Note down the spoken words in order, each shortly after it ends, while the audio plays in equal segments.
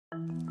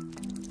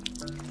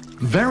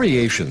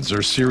Variations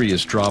or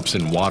serious drops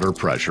in water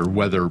pressure,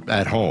 whether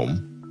at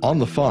home, on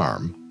the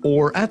farm,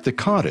 or at the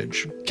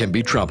cottage, can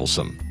be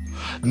troublesome.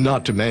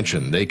 Not to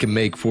mention they can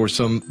make for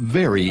some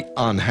very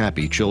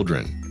unhappy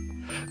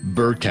children.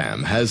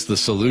 Burcam has the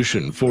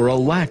solution for a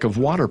lack of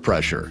water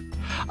pressure.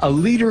 A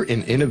leader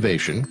in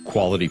innovation,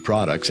 quality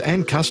products,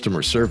 and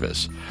customer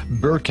service,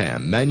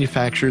 Burcam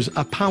manufactures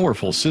a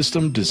powerful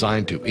system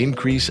designed to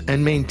increase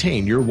and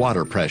maintain your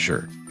water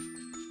pressure.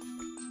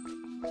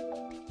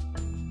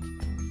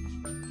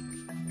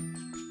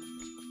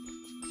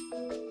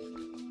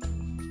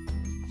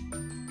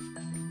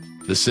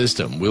 The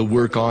system will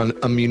work on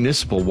a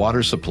municipal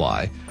water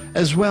supply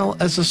as well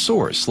as a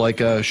source like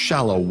a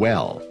shallow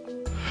well.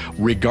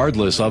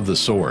 Regardless of the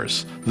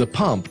source, the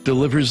pump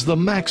delivers the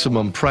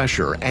maximum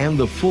pressure and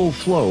the full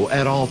flow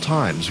at all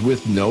times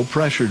with no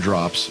pressure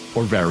drops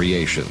or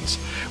variations,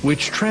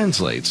 which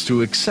translates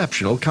to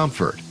exceptional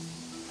comfort.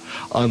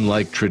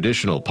 Unlike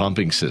traditional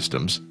pumping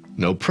systems,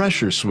 no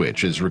pressure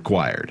switch is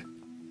required.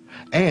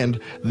 And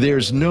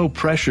there's no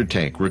pressure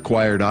tank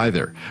required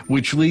either,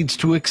 which leads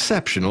to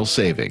exceptional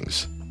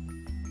savings.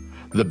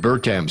 The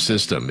Burcam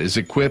system is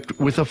equipped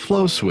with a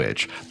flow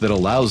switch that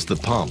allows the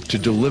pump to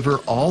deliver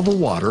all the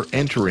water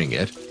entering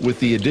it with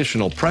the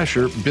additional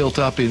pressure built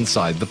up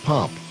inside the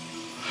pump.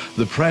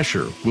 The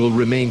pressure will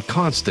remain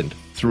constant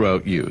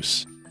throughout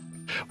use.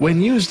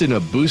 When used in a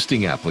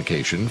boosting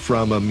application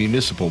from a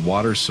municipal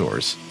water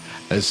source,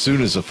 as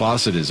soon as a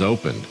faucet is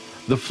opened,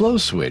 the flow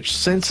switch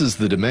senses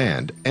the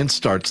demand and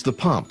starts the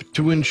pump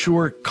to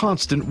ensure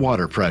constant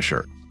water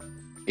pressure.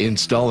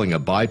 Installing a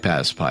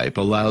bypass pipe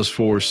allows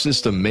for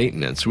system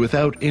maintenance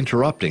without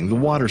interrupting the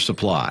water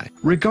supply.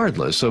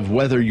 Regardless of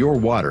whether your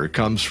water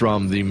comes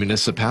from the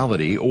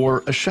municipality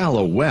or a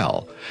shallow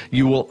well,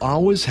 you will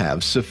always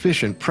have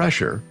sufficient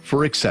pressure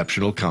for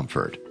exceptional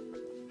comfort.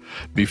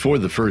 Before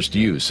the first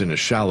use in a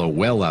shallow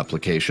well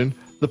application,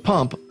 the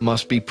pump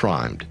must be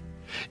primed.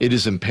 It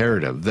is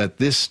imperative that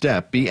this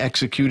step be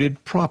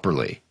executed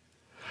properly.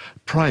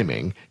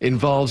 Priming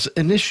involves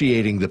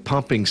initiating the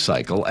pumping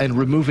cycle and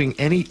removing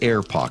any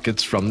air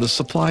pockets from the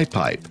supply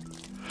pipe.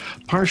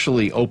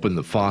 Partially open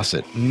the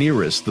faucet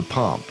nearest the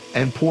pump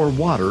and pour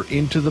water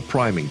into the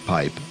priming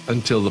pipe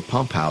until the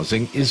pump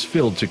housing is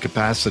filled to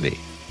capacity.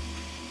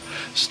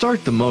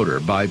 Start the motor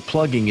by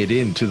plugging it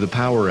into the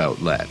power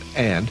outlet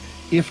and,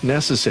 if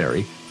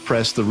necessary,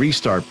 press the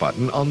restart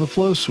button on the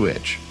flow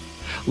switch.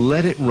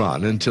 Let it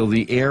run until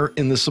the air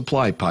in the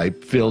supply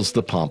pipe fills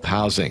the pump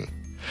housing.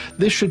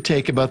 This should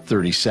take about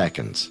 30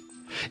 seconds.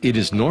 It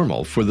is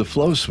normal for the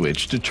flow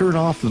switch to turn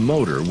off the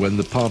motor when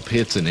the pump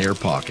hits an air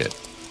pocket.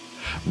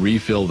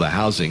 Refill the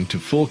housing to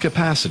full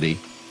capacity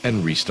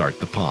and restart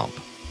the pump.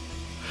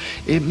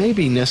 It may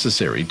be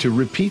necessary to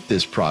repeat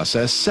this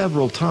process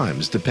several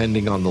times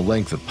depending on the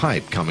length of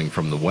pipe coming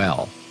from the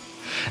well.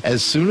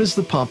 As soon as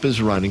the pump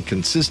is running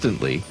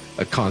consistently,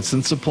 a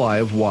constant supply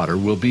of water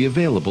will be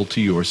available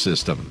to your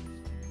system.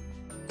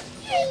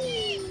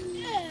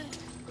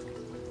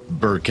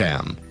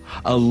 Burcam,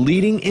 a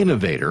leading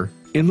innovator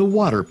in the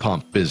water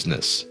pump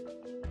business.